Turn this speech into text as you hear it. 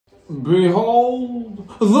Behold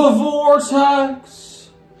the vortex!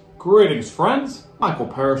 Greetings, friends. Michael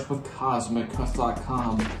Parrish with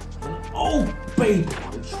CosmicCuts.com. And oh, baby,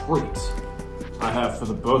 what a treat I have for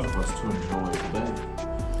the both of us to enjoy today.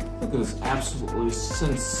 Look at this absolutely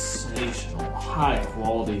sensational,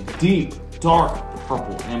 high-quality, deep, dark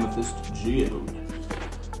purple Amethyst Geode.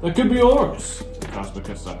 That could be yours at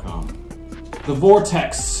CosmicCuts.com. The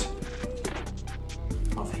vortex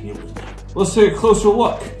of healing. Let's take a closer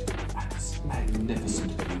look at this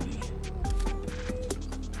magnificent beauty.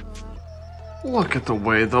 Look at the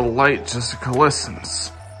way the light just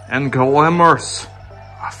glistens and glimmers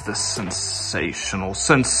of this sensational,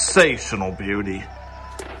 sensational beauty.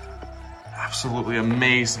 Absolutely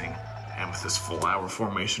amazing amethyst flower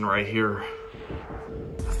formation right here.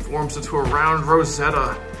 It forms into a round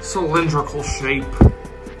rosetta, cylindrical shape.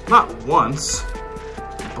 Not once,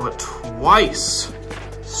 but twice.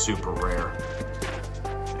 Super rare.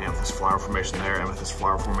 Amethyst flower formation there, amethyst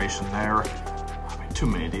flower formation there. I mean, too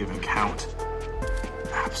many to even count.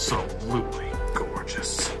 Absolutely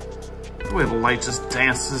gorgeous. The way the light just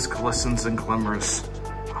dances, glistens, and glimmers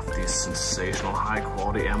off these sensational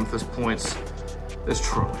high-quality amethyst points is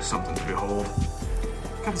truly something to behold.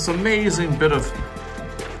 Got this amazing bit of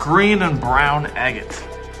green and brown agate.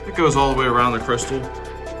 It goes all the way around the crystal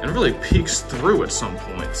and really peeks through at some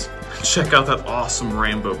points. Check out that awesome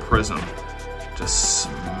rainbow prism. Just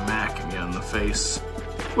smacking you in the face.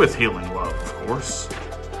 With healing love, of course.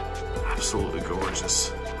 Absolutely gorgeous.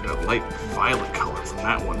 That light violet color from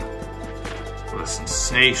that one. What a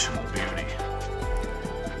sensational beauty.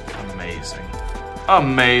 Amazing.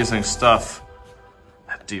 Amazing stuff.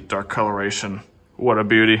 That deep dark coloration. What a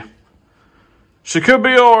beauty. She could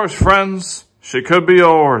be yours, friends. She could be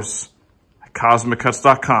yours. At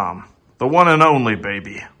CosmicCuts.com. The one and only,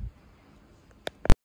 baby.